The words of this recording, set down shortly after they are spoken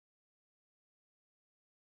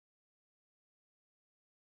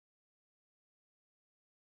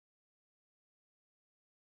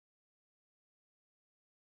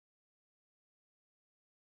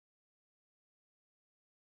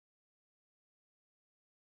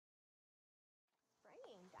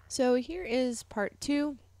So here is part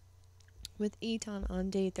 2 with Eton on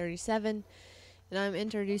day 37, and I'm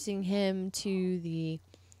introducing him to the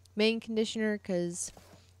mane conditioner because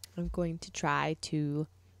I'm going to try to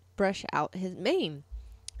brush out his mane.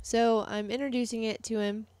 So I'm introducing it to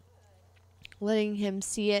him, letting him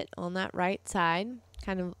see it on that right side.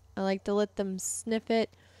 I like to let them sniff it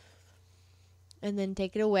and then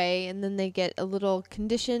take it away, and then they get a little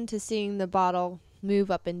conditioned to seeing the bottle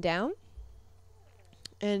move up and down.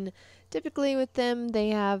 And typically with them, they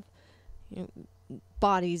have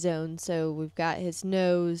body zones. So we've got his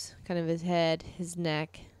nose, kind of his head, his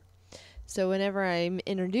neck. So whenever I'm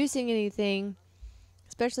introducing anything,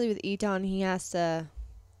 especially with Eton, he has to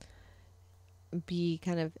be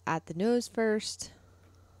kind of at the nose first,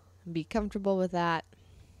 be comfortable with that.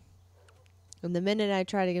 And the minute I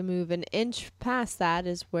try to move an inch past that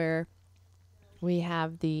is where we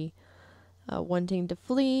have the wanting to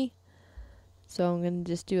flee. So I'm going to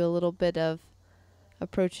just do a little bit of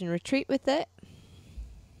approach and retreat with it.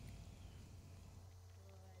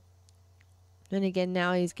 And again,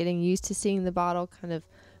 now he's getting used to seeing the bottle kind of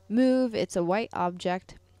move. It's a white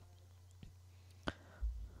object.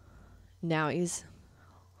 Now he's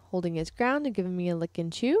holding his ground and giving me a lick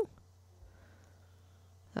and chew.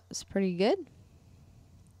 That was pretty good.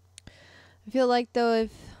 I feel like though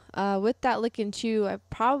if with that lick and chew, I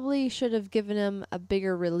probably should have given him a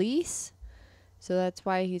bigger release. So that's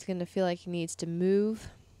why he's going to feel like he needs to move.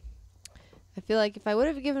 I feel like if I would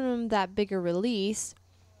have given him that bigger release,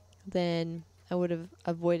 then I would have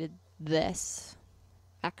avoided this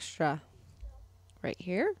extra right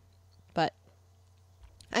here. But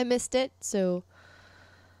I missed it, so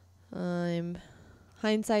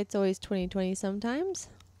hindsight's always 20/20 sometimes.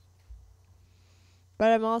 But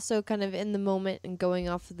I'm also kind of in the moment and going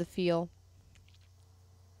off of the feel.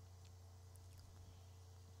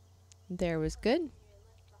 There was good.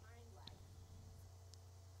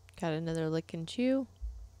 Got another lick and chew.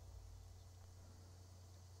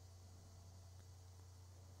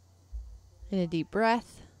 And a deep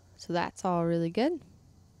breath. So that's all really good.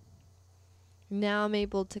 Now I'm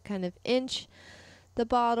able to kind of inch the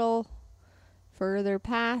bottle further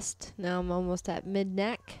past. Now I'm almost at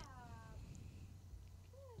mid-neck.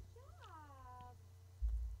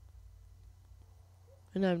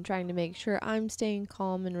 And I'm trying to make sure I'm staying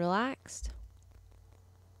calm and relaxed.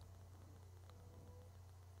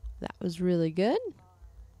 That was really good.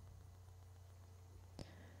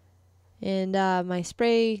 And my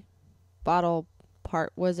spray bottle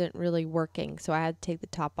part wasn't really working, so I had to take the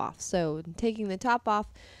top off. So taking the top off,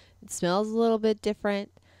 it smells a little bit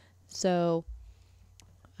different. So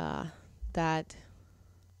that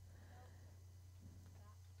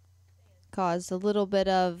caused a little bit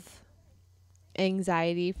of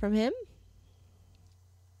anxiety from him.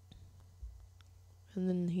 And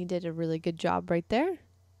then he did a really good job right there.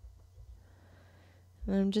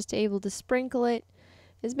 And I'm just able to sprinkle it.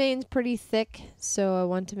 His mane's pretty thick, so I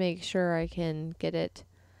want to make sure I can get it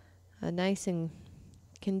nice and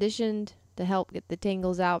conditioned to help get the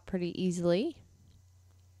tangles out pretty easily,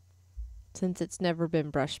 since it's never been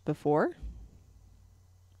brushed before.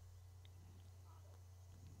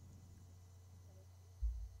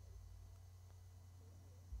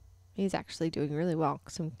 He's actually doing really well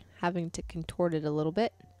because I'm having to contort it a little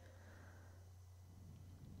bit.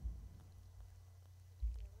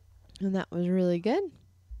 And that was really good.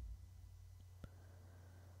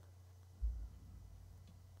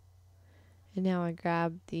 And now I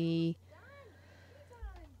grab we'll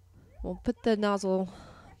put the nozzle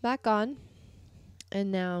back on.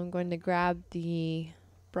 And now I'm going to grab the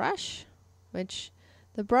brush, which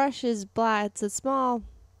the brush is black. It's a small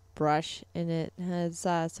brush and it has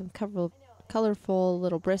some colorful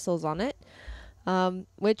little bristles on it,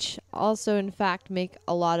 which also in fact make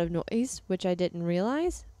a lot of noise, which I didn't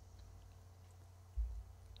realize.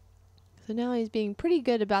 So now he's being pretty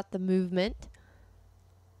good about the movement.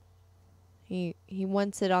 He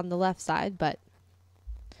wants it on the left side, but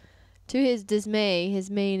to his dismay,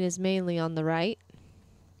 his mane is mainly on the right.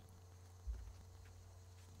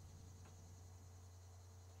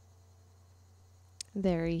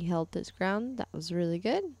 There, he held his ground. That was really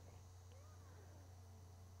good.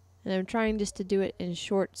 And I'm trying just to do it in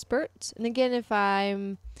short spurts. And again, if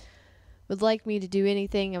would like me to do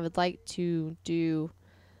anything, I would like to do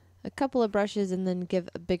a couple of brushes and then give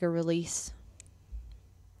a bigger release.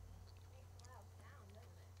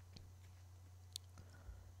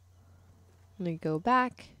 Let me go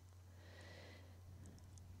back.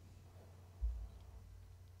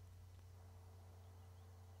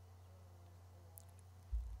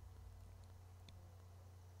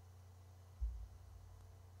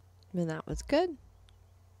 And that was good.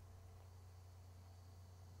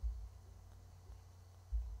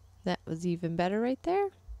 That was even better right there.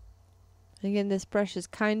 Again, this brush is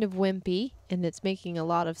kind of wimpy and it's making a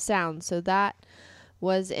lot of sound, so that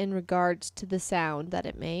was in regards to the sound that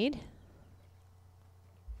it made.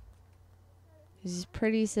 He's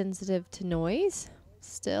pretty sensitive to noise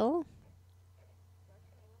still.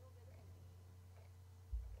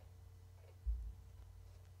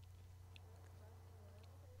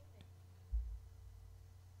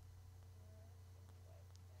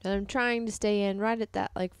 And I'm trying to stay in right at that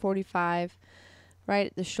like 45, right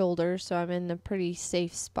at the shoulder, so I'm in a pretty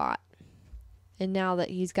safe spot. And now that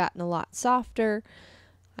he's gotten a lot softer,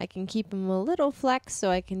 I can keep him a little flexed so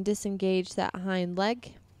I can disengage that hind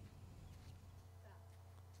leg.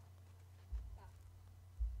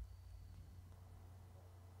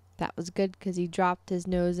 That was good because he dropped his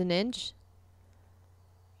nose an inch.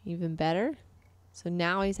 Even better. So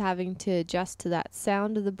now he's having to adjust to that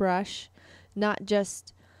sound of the brush, not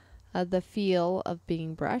just the feel of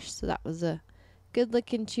being brushed. So that was a good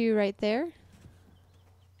lick and chew right there.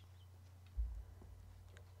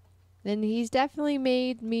 And he's definitely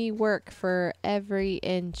made me work for every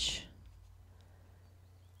inch.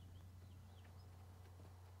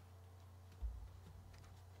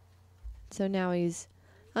 So now he's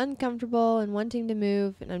uncomfortable and wanting to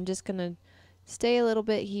move, and I'm just gonna stay a little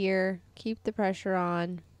bit here, keep the pressure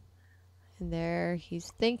on. And there,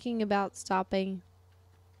 he's thinking about stopping.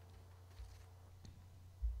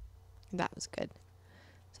 That was good.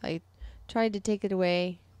 So I tried to take it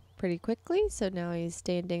away pretty quickly, so now he's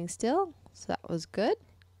standing still. So that was good.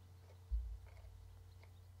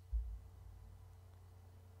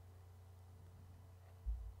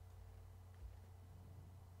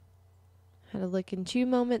 Had a lick and chew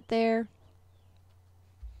moment there.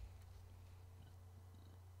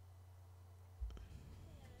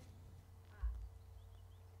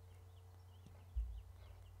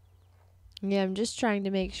 Yeah, I'm just trying to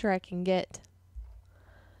make sure I can get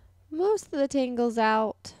most of the tangles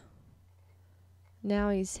out. Now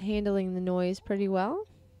he's handling the noise pretty well.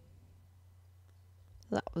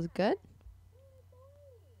 That was good.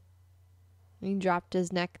 He dropped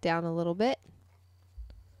his neck down a little bit.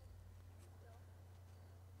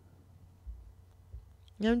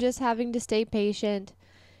 I'm just having to stay patient.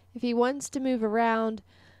 If he wants to move around,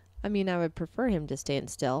 I mean, I would prefer him to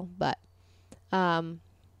stand still, but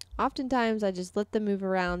oftentimes I just let them move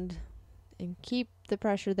around and keep the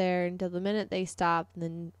pressure there until the minute they stop, and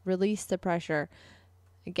then release the pressure.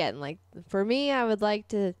 Again, like for me, I would like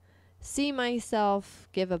to see myself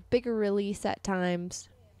give a bigger release at times,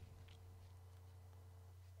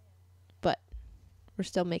 but we're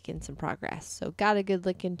still making some progress. So got a good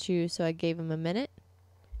lick and chew, so I gave him a minute.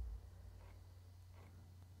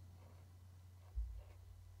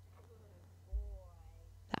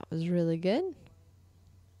 That was really good.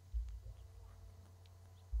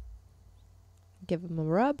 Give him a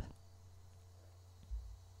rub.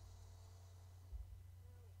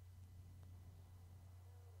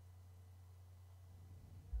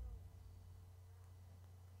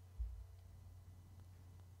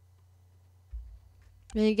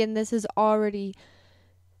 And again, this is already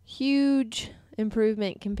huge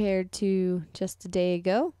improvement compared to just a day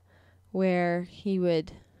ago, where he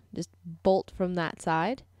would just bolt from that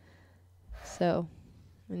side. So,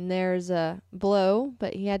 and there's a blow,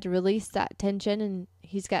 but he had to release that tension, and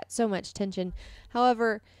he's got so much tension.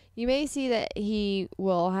 However, you may see that he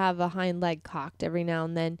will have a hind leg cocked every now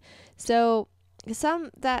and then. So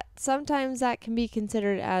sometimes that can be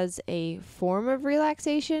considered as a form of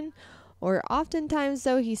relaxation, or oftentimes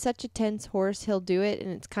though he's such a tense horse, he'll do it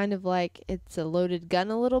and it's kind of like it's a loaded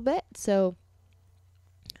gun a little bit. So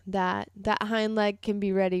that hind leg can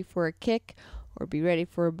be ready for a kick or be ready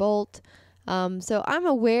for a bolt. So I'm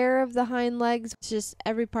aware of the hind legs. It's just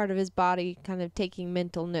every part of his body kind of taking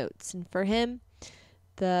mental notes. And for him,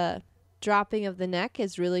 the dropping of the neck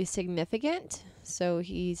is really significant. So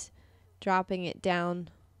he's dropping it down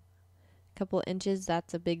a couple inches.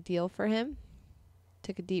 That's a big deal for him.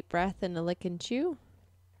 Took a deep breath and a lick and chew.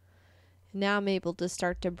 Now I'm able to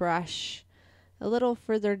start to brush a little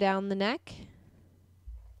further down the neck.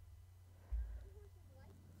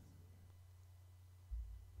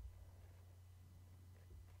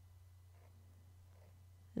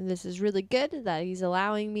 And this is really good that he's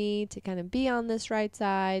allowing me to kind of be on this right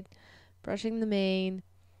side, brushing the mane.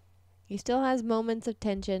 He still has moments of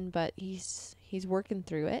tension, but he's working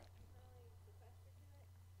through it.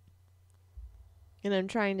 And I'm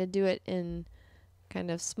trying to do it in kind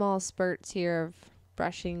of small spurts here of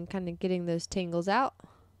brushing, kind of getting those tangles out.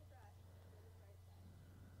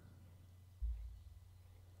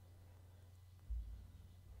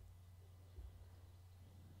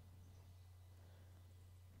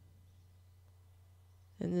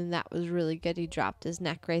 And then that was really good. He dropped his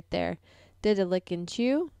neck right there. Did a lick and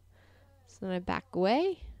chew. So then I back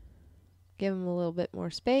away. Give him a little bit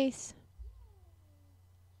more space.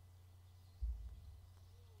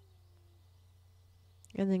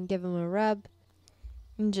 And then give him a rub.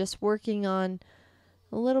 And just working on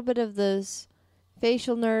a little bit of those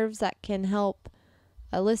facial nerves that can help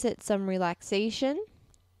elicit some relaxation.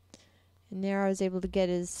 And there I was able to get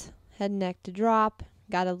his head and neck to drop.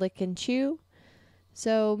 Got a lick and chew.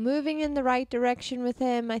 So moving in the right direction with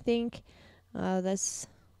him, I think this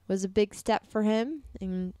was a big step for him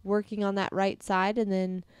in working on that right side and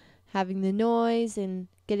then having the noise and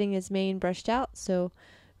getting his mane brushed out. So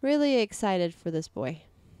really excited for this boy.